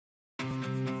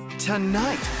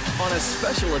Tonight, on a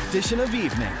special edition of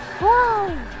Evening,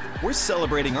 Whoa! we're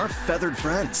celebrating our feathered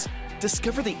friends.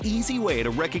 Discover the easy way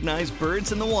to recognize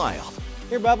birds in the wild.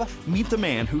 Here, Bubba. Meet the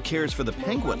man who cares for the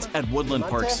penguins at Woodland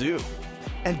Park Zoo.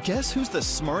 And guess who's the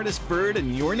smartest bird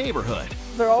in your neighborhood?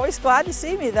 They're always glad to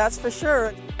see me, that's for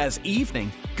sure. As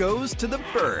Evening goes to the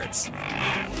birds.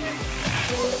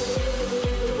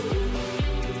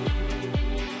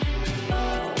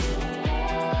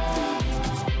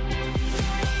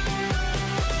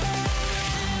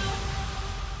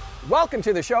 Welcome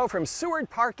to the show from Seward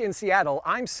Park in Seattle.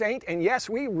 I'm Saint, and yes,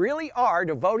 we really are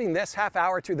devoting this half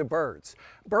hour to the birds.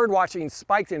 Bird watching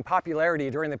spiked in popularity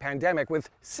during the pandemic, with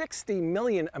 60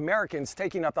 million Americans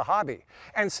taking up the hobby.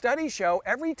 And studies show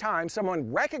every time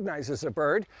someone recognizes a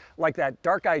bird, like that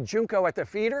dark-eyed junco at the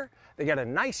feeder, they get a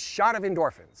nice shot of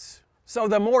endorphins. So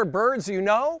the more birds you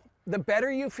know, the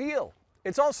better you feel.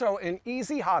 It's also an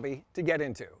easy hobby to get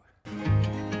into.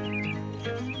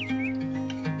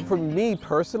 For me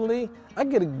personally, I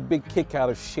get a big kick out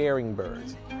of sharing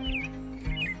birds.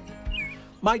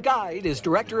 My guide is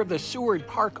director of the Seward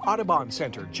Park Audubon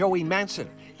Center, Joey Manson.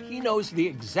 He knows the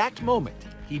exact moment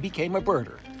he became a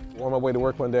birder. On my way to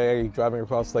work one day, driving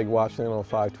across Lake Washington on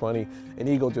 520, an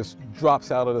eagle just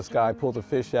drops out of the sky, pulls a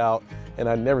fish out, and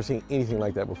I'd never seen anything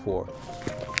like that before.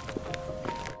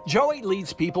 Joey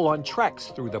leads people on treks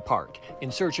through the park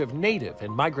in search of native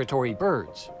and migratory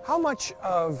birds. How much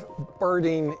of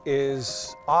birding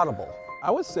is audible?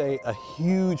 I would say a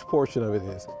huge portion of it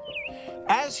is.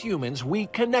 As humans, we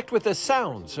connect with the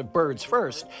sounds of birds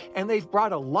first, and they've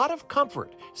brought a lot of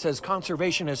comfort, says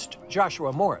conservationist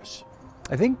Joshua Morris.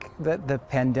 I think that the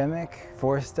pandemic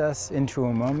forced us into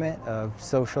a moment of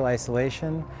social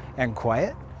isolation and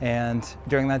quiet. And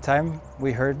during that time,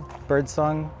 we heard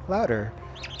birdsong louder.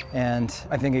 And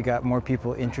I think it got more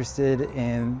people interested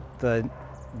in the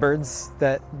birds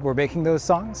that were making those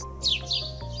songs.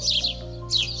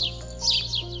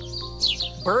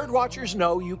 Bird watchers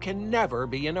know you can never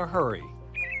be in a hurry.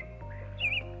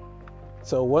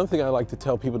 So one thing I like to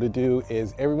tell people to do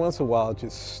is every once in a while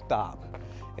just stop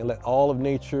and let all of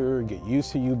nature get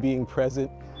used to you being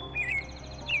present.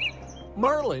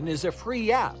 Merlin is a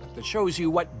free app that shows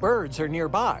you what birds are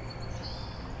nearby.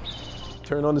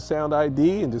 Turn on the sound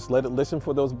ID and just let it listen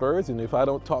for those birds, and if I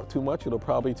don't talk too much, it'll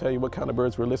probably tell you what kind of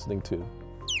birds we're listening to.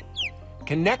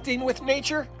 Connecting with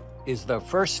nature is the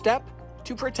first step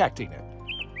to protecting it.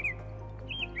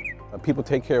 People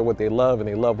take care of what they love, and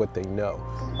they love what they know.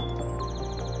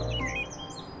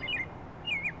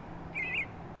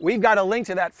 We've got a link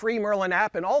to that free Merlin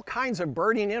app and all kinds of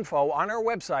birding info on our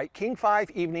website,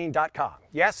 king5evening.com.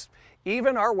 Yes,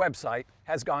 even our website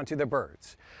has gone to the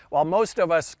birds. While most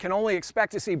of us can only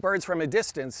expect to see birds from a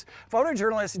distance,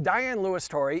 photojournalist Diane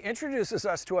Lewis-Torrey introduces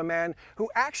us to a man who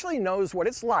actually knows what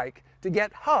it's like to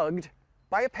get hugged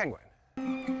by a penguin.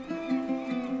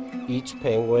 Each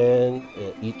penguin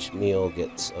at each meal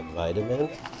gets a vitamin.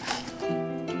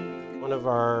 One of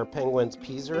our penguins,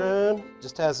 Pizarin,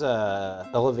 just has a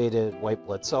elevated white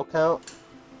blood cell count.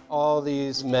 All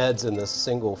these meds in this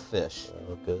single fish.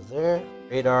 It'll go there.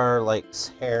 Radar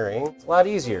likes herring. It's a lot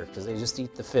easier because they just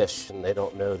eat the fish and they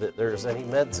don't know that there's any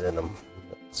meds in them.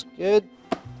 That's good.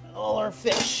 All our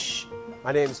fish.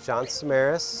 My name's John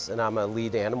Samaras, and I'm a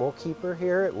lead animal keeper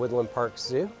here at Woodland Park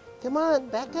Zoo. Come on,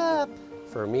 back up.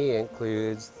 For me,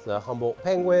 includes the Humboldt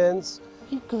penguins.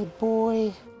 You good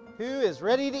boy. Who is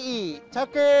ready to eat?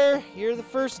 Tucker, you're the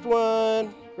first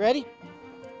one. Ready?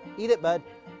 Eat it, bud.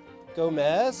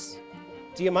 Gomez,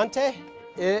 Diamante.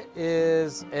 It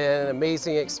is an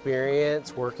amazing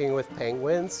experience working with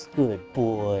penguins. Good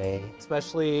boy.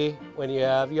 Especially when you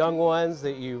have young ones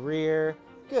that you rear.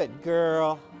 Good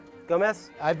girl.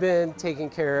 Gomez. I've been taking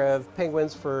care of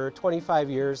penguins for 25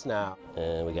 years now.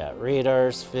 And we got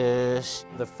Radar's fish.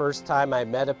 The first time I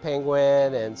met a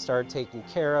penguin and started taking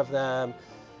care of them,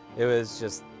 it was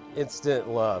just instant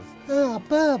love. Oh,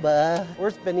 Bubba.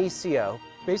 Where's Benicio?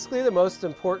 Basically, the most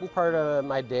important part of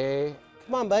my day,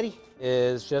 come on, buddy,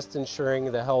 is just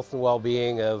ensuring the health and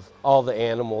well-being of all the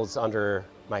animals under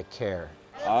my care.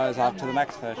 It's off to the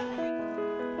next fish. Do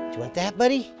you want that,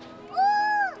 buddy?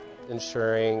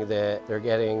 Ensuring that they're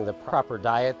getting the proper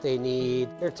diet they need.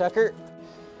 Here, Tucker.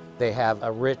 They have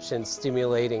a rich and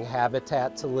stimulating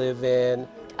habitat to live in.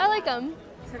 I like them.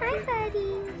 Hi,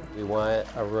 buddy. We want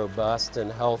a robust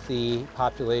and healthy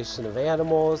population of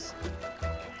animals.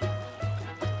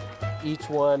 Each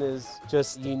one is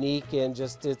just unique in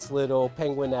just its little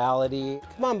penguinality.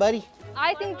 Come on, buddy.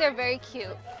 I think they're very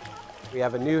cute. We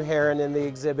have a new heron in the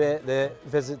exhibit that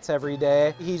visits every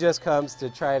day. He just comes to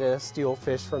try to steal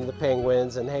fish from the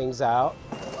penguins and hangs out.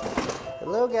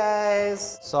 Hello,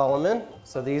 guys. Solomon.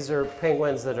 So these are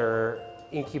penguins that are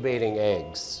incubating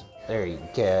eggs. There you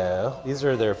go. These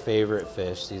are their favorite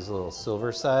fish, these little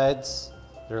silver sides.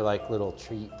 They're like little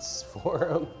treats for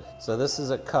them. So this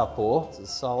is a couple. This is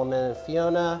Solomon and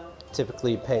Fiona.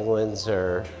 Typically, penguins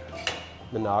are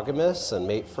monogamous and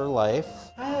mate for life.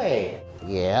 Hi.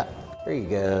 Yeah, there you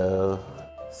go.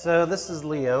 So this is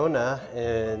Leona,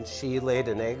 and she laid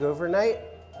an egg overnight.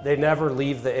 They never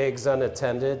leave the eggs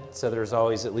unattended, so there's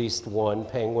always at least one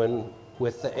penguin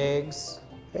with the eggs.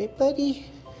 Right, buddy?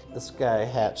 This guy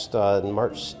hatched on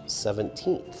March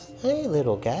 17th. Hey,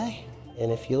 little guy.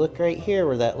 And if you look right here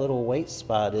where that little white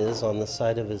spot is on the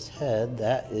side of his head,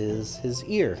 that is his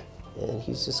ear. And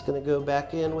he's just gonna go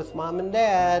back in with mom and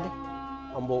dad.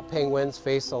 Humboldt penguins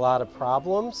face a lot of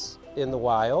problems in the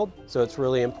wild, so it's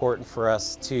really important for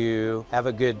us to have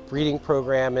a good breeding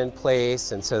program in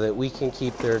place and so that we can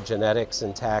keep their genetics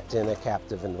intact in a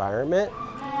captive environment.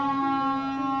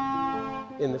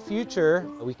 In the future,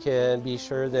 we can be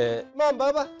sure that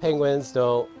penguins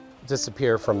don't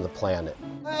disappear from the planet.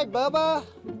 Hi, Bubba.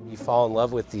 You fall in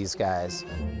love with these guys.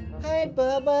 Hi,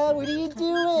 Bubba. What are you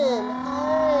doing?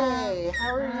 Hi.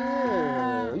 How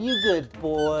are you? You good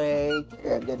boy.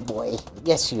 You're a good boy.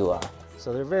 Yes, you are.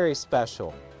 So they're very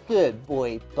special. Good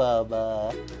boy,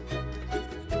 Bubba.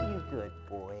 You good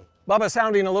boy. Bubba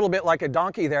sounding a little bit like a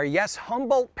donkey there. Yes,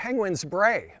 Humboldt penguins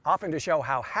bray, often to show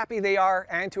how happy they are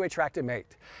and to attract a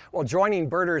mate. Well, joining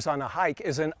birders on a hike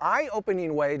is an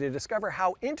eye-opening way to discover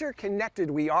how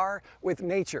interconnected we are with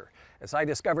nature, as I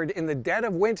discovered in the dead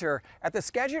of winter at the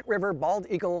Skagit River Bald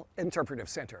Eagle Interpretive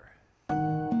Center.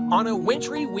 On a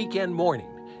wintry weekend morning,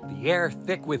 the air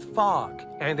thick with fog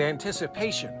and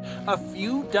anticipation, a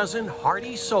few dozen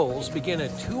hardy souls begin a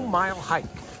 2-mile hike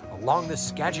along the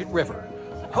Skagit River,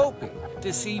 hoping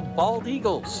to see bald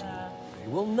eagles.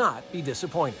 They will not be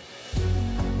disappointed.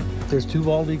 There's 2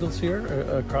 bald eagles here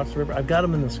across the river. I've got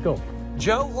them in the scope.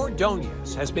 Joe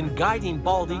Ordonez has been guiding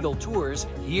bald eagle tours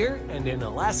here and in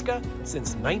Alaska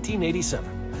since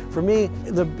 1987. For me,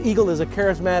 the eagle is a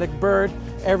charismatic bird.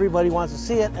 Everybody wants to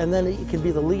see it, and then it can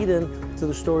be the lead-in to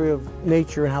the story of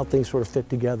nature and how things sort of fit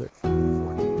together.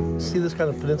 See this kind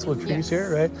of peninsula trees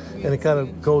here, right? And it kind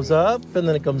of goes up and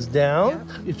then it comes down.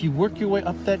 Yeah. If you work your way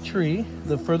up that tree,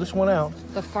 the furthest one out.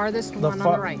 The farthest one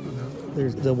on the right.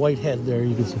 There's the white head there,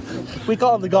 you can see. We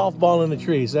call it the golf ball in the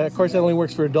trees. Of course, that only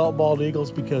works for adult bald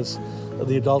eagles because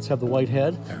the adults have the white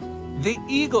head. The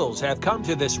eagles have come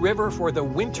to this river for the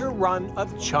winter run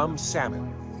of chum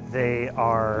salmon. They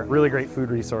are a really great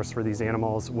food resource for these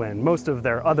animals when most of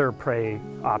their other prey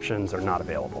options are not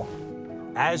available.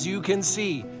 As you can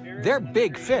see, they're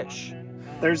big fish.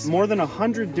 There's more than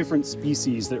 100 different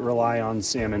species that rely on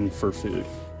salmon for food.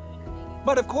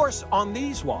 But of course, on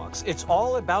these walks, it's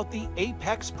all about the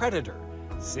apex predator,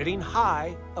 sitting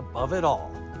high above it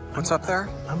all. What's up there?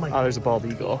 Oh, there's a bald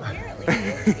eagle.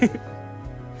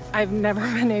 I've never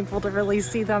been able to really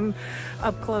see them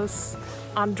up close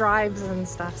on drives and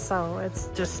stuff, so it's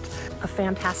just a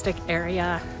fantastic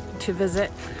area to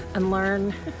visit and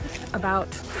learn about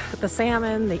the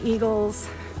salmon, the eagles,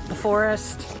 the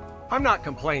forest. I'm not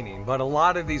complaining, but a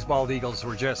lot of these bald eagles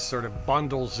were just sort of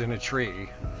bundles in a tree,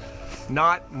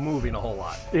 not moving a whole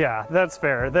lot. Yeah, that's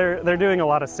fair. They're doing a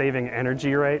lot of saving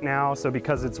energy right now, so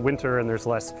because it's winter and there's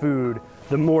less food,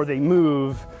 the more they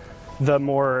move, the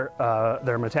more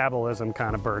their metabolism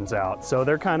kind of burns out. So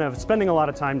they're kind of spending a lot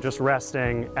of time just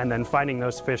resting and then finding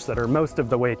those fish that are most of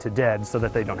the way to dead so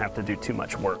that they don't have to do too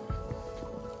much work.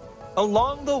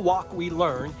 Along the walk, we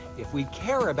learn if we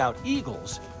care about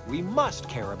eagles, we must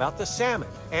care about the salmon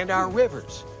and our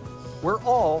rivers. We're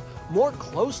all more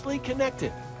closely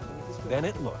connected than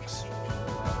it looks.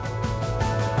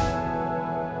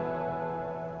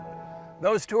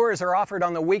 Those tours are offered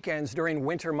on the weekends during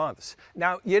winter months.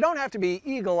 Now, you don't have to be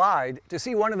eagle-eyed to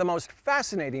see one of the most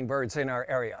fascinating birds in our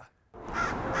area.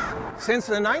 Since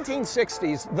the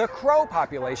 1960s, the crow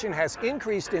population has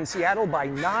increased in Seattle by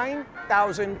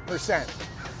 9,000%.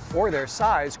 For their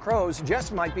size, crows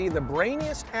just might be the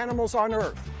brainiest animals on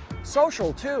Earth.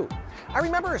 Social, too. I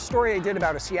remember a story I did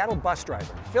about a Seattle bus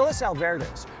driver, Phyllis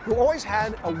Alvarez, who always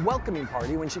had a welcoming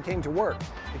party when she came to work,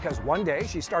 because one day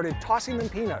she started tossing them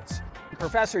peanuts.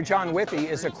 Professor John Withy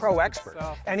is a crow expert,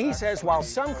 and he says while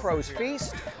some crows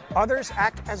feast, others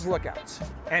act as lookouts.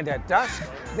 And at dusk,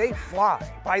 they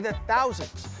fly by the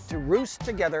thousands to roost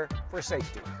together for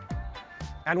safety.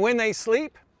 And when they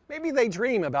sleep, maybe they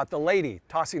dream about the lady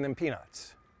tossing them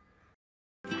peanuts.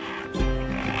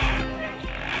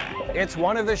 It's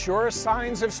one of the surest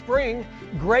signs of spring,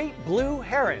 great blue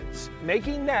herons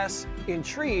making nests in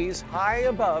trees high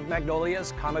above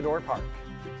Magnolia's Commodore Park.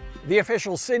 The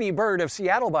official city bird of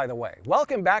Seattle, by the way.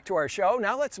 Welcome back to our show.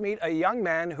 Now let's meet a young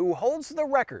man who holds the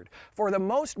record for the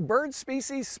most bird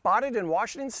species spotted in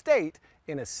Washington State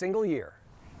in a single year.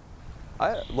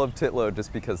 I love Titlow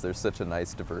just because there's such a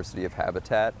nice diversity of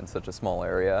habitat in such a small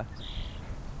area.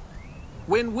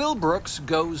 When Will Brooks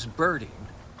goes birding.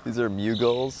 These are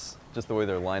mugulls. Just the way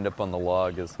they're lined up on the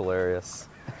log is hilarious.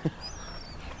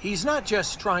 He's not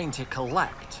just trying to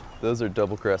collect. Those are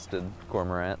double-crested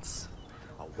cormorants.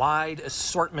 A wide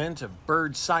assortment of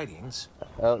bird sightings.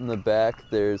 Out in the back,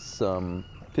 there's some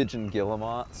pigeon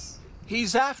guillemots.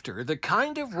 He's after the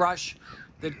kind of rush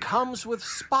that comes with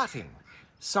spotting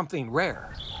something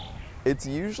rare. It's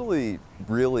usually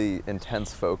really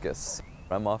intense focus.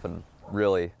 I'm often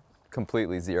really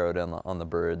completely zeroed in on the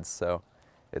birds, so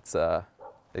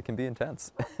it can be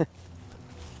intense.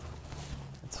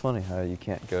 It's funny how you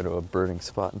can't go to a birding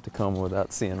spot in Tacoma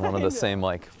without seeing one of the same,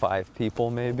 like, 5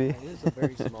 people, maybe. It is a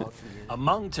very small community.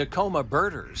 Among Tacoma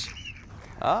birders.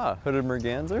 Ah, hooded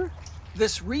merganser?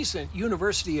 This recent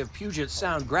University of Puget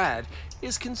Sound grad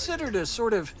is considered a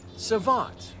sort of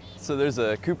savant. So there's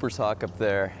a Cooper's hawk up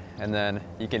there, and then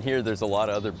you can hear there's a lot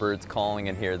of other birds calling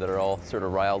in here that are all sort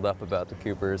of riled up about the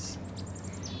Coopers.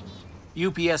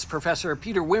 UPS professor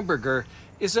Peter Wimberger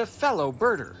is a fellow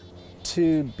birder.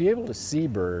 To be able to see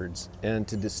birds and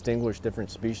to distinguish different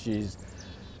species,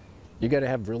 you got to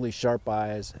have really sharp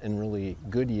eyes and really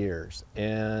good ears.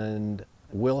 And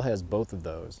Will has both of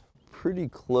those. Pretty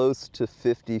close to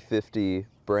 50-50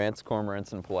 Brandt's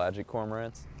cormorants and pelagic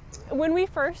cormorants. When we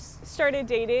first started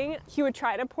dating, he would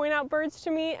try to point out birds to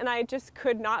me, and I just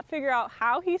could not figure out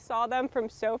how he saw them from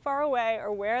so far away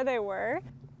or where they were.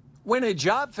 When a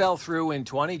job fell through in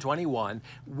 2021,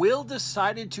 Will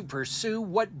decided to pursue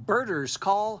what birders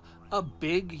call a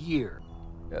big year.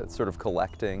 Yeah, it's sort of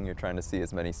collecting. You're trying to see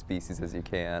as many species as you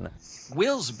can.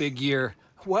 Will's big year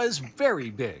was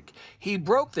very big. He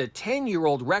broke the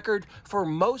 10-year-old record for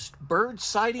most bird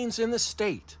sightings in the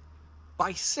state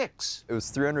by 6. It was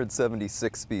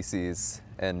 376 species,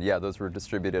 and yeah, those were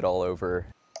distributed all over.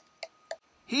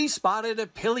 He spotted a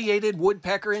pileated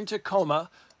woodpecker in Tacoma,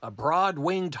 a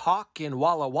broad-winged hawk in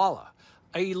Walla Walla,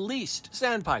 a least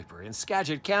sandpiper in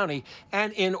Skagit County,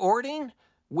 and in Ording,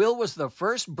 Will was the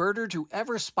first birder to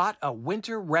ever spot a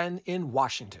winter wren in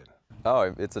Washington.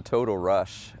 Oh, it's a total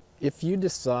rush. If you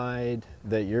decide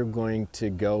that you're going to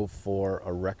go for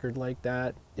a record like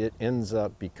that, it ends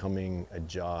up becoming a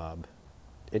job.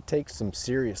 It takes some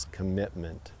serious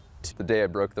commitment. The day I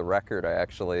broke the record, I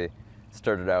actually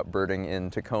started out birding in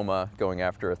Tacoma, going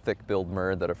after a thick-billed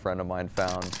murre that a friend of mine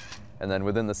found. And then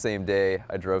within the same day,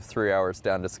 I drove 3 hours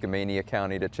down to Skamania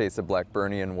County to chase a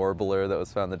Blackburnian warbler that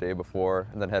was found the day before,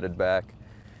 and then headed back.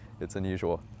 It's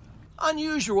unusual.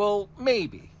 Unusual,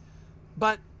 maybe,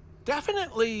 but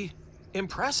definitely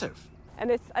impressive.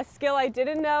 And it's a skill I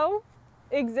didn't know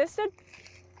existed,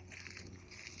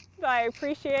 but I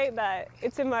appreciate that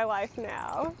it's in my life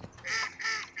now.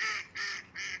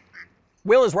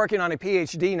 Will is working on a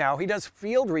PhD now. He does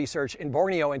field research in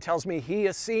Borneo and tells me he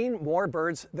has seen more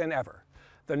birds than ever.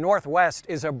 The Northwest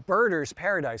is a birder's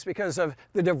paradise because of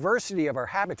the diversity of our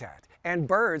habitat, and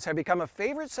birds have become a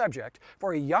favorite subject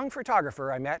for a young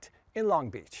photographer I met in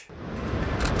Long Beach.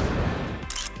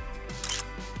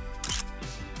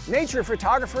 Nature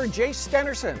photographer Jace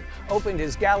Stenerson opened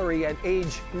his gallery at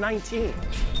age 19.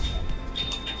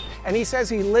 And he says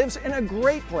he lives in a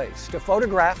great place to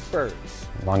photograph birds.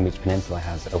 Long Beach Peninsula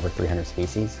has over 300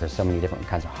 species. There's so many different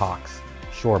kinds of hawks,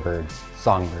 shorebirds,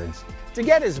 songbirds. To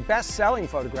get his best-selling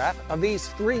photograph of these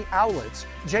 3 owlets,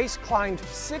 Jace climbed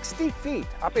 60 feet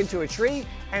up into a tree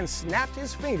and snapped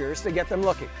his fingers to get them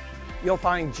looking. You'll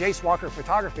find Jace Walker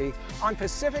Photography on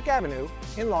Pacific Avenue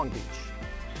in Long Beach.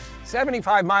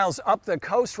 75 miles up the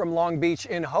coast from Long Beach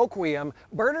in Hoquiam,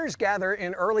 birders gather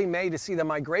in early May to see the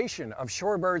migration of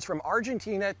shorebirds from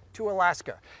Argentina to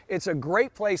Alaska. It's a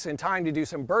great place and time to do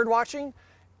some bird watching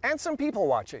and some people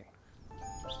watching.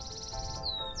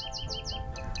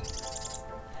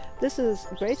 This is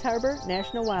Grace Harbor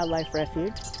National Wildlife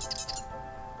Refuge.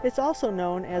 It's also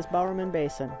known as Bowerman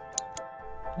Basin.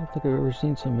 I don't think I've ever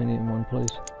seen so many in one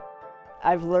place.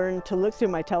 I've learned to look through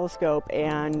my telescope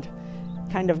and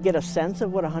kind of get a sense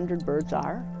of what 100 birds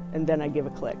are, and then I give a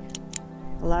click.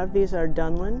 A lot of these are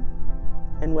Dunlin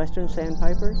and western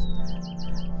sandpipers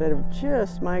that have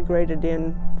just migrated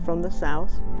in from the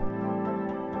south.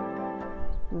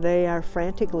 They are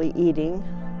frantically eating.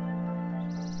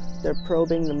 They're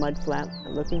probing the mudflat,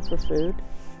 looking for food.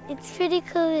 It's pretty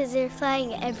cool because they're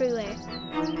flying everywhere.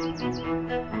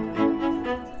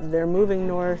 They're moving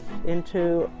north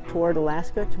toward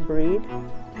Alaska to breed.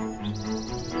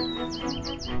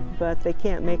 But they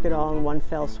can't make it all in one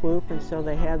fell swoop, and so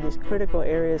they have these critical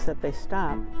areas that they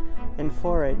stop and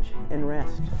forage and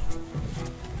rest.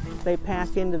 They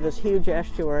pack into this huge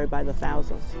estuary by the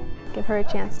thousands. Give her a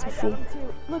chance to see.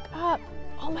 Look up.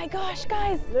 Oh my gosh,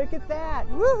 guys. Look at that.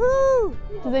 Woohoo!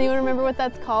 Does anyone remember what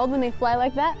that's called when they fly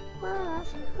like that?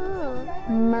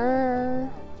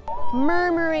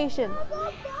 Murmuration.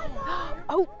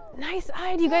 Oh, nice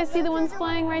eye. Do you guys see the ones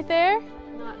flying right there?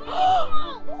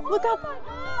 Look up.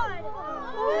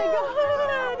 Oh my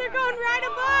God, they're going right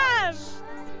above.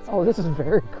 Oh, this is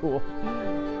very cool.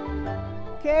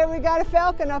 Okay, we got a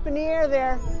falcon up in the air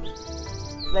there.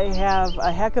 They have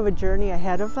a heck of a journey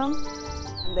ahead of them.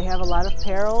 They have a lot of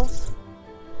perils.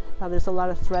 There's a lot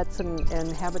of threats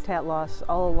and habitat loss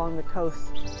all along the coast.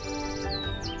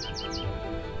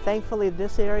 Thankfully,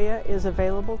 this area is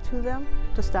available to them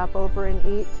to stop over and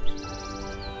eat.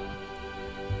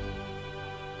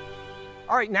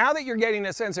 All right, now that you're getting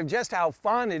a sense of just how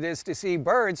fun it is to see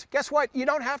birds, guess what? You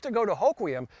don't have to go to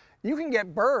Hoquiam. You can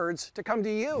get birds to come to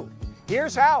you.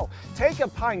 Here's how. Take a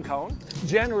pine cone,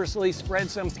 generously spread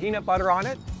some peanut butter on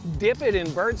it, dip it in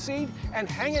birdseed, and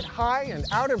hang it high and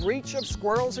out of reach of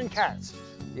squirrels and cats.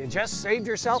 You just saved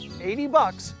yourself 80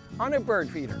 bucks on a bird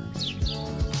feeder.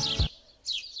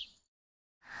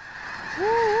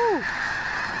 Woo!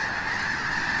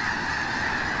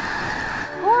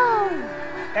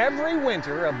 Every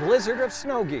winter, a blizzard of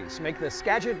snow geese make the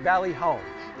Skagit Valley home,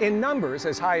 in numbers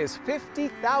as high as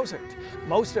 50,000.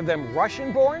 Most of them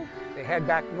Russian-born, they head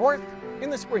back north in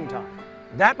the springtime.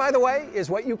 That, by the way, is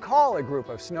what you call a group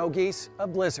of snow geese a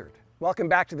blizzard. Welcome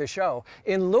back to the show.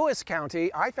 In Lewis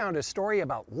County, I found a story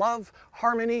about love,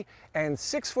 harmony, and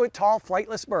 6-foot-tall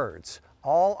flightless birds,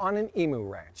 all on an emu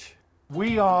ranch.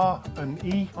 We are an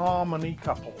eHarmony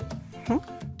couple.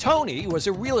 Tony was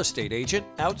a real estate agent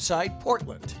outside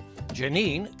Portland.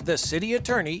 Janine, the city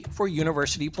attorney for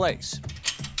University Place.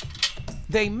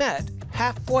 They met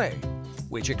halfway,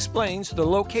 which explains the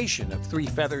location of Three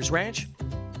Feathers Ranch,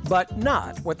 but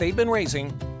not what they've been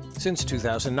raising since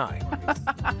 2009.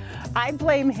 I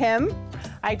blame him.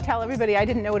 I tell everybody I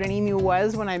didn't know what an emu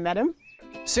was when I met him.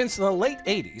 Since the late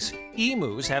 80s,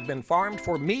 emus have been farmed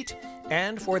for meat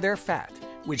and for their fat,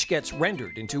 which gets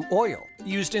rendered into oil,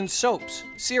 used in soaps,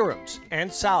 serums,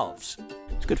 and salves.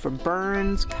 It's good for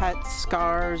burns, cuts,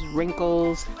 scars,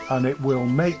 wrinkles. And it will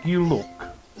make you look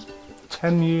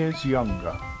 10 years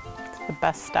younger. It's the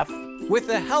best stuff. With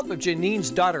the help of Janine's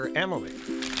daughter, Emily,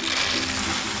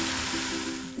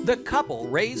 the couple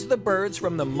raise the birds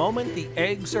from the moment the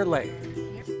eggs are laid.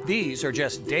 These are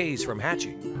just days from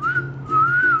hatching.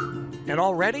 And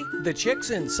already, the chicks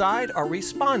inside are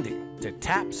responding to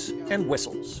taps and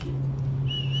whistles.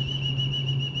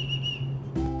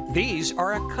 These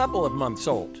are a couple of months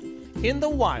old. In the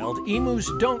wild,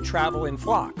 emus don't travel in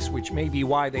flocks, which may be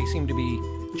why they seem to be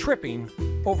tripping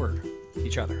over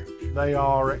each other. They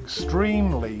are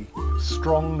extremely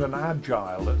strong and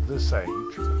agile at this age.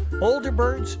 Older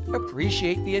birds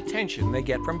appreciate the attention they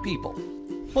get from people.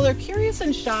 Well, they're curious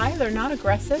and shy, they're not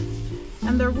aggressive,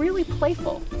 and they're really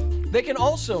playful. They can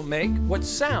also make what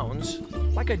sounds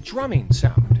like a drumming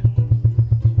sound.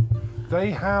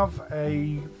 They have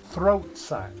a throat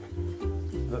sac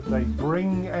that they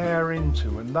bring air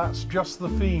into, and that's just the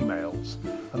females,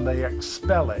 and they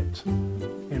expel it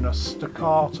in a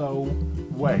staccato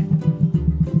way.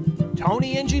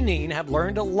 Tony and Janine have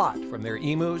learned a lot from their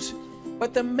emus,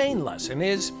 but the main lesson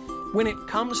is, when it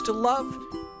comes to love,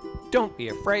 don't be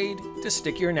afraid to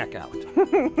stick your neck out.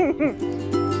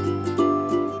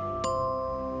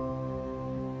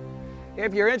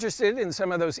 If you're interested in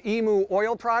some of those emu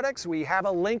oil products, we have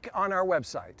a link on our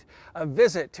website. A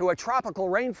visit to a tropical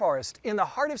rainforest in the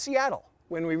heart of Seattle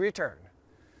when we return.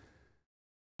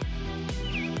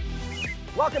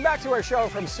 Welcome back to our show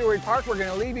from Seward Park. We're going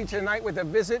to leave you tonight with a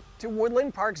visit to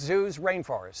Woodland Park Zoo's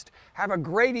rainforest. Have a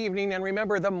great evening, and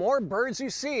remember, the more birds you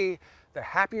see, the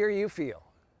happier you feel.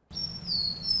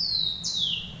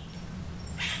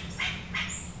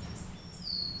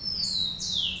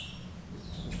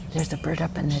 There's a bird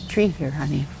up in the tree here,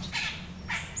 honey.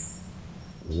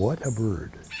 What a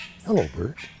bird. Hello,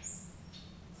 bird.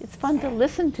 It's fun to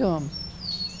listen to them.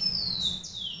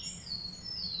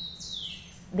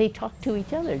 They talk to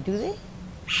each other, do they?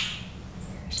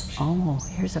 Oh,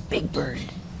 here's a big bird.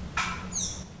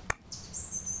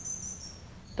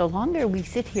 The longer we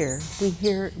sit here, we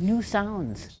hear new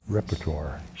sounds.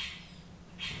 Repertoire.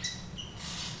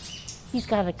 He's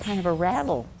got a kind of a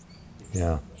rattle.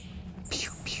 Yeah.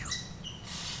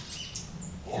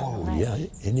 Oh, yeah.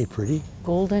 Isn't he pretty?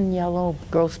 Golden yellow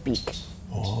grosbeak.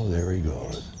 Oh, there he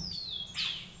goes.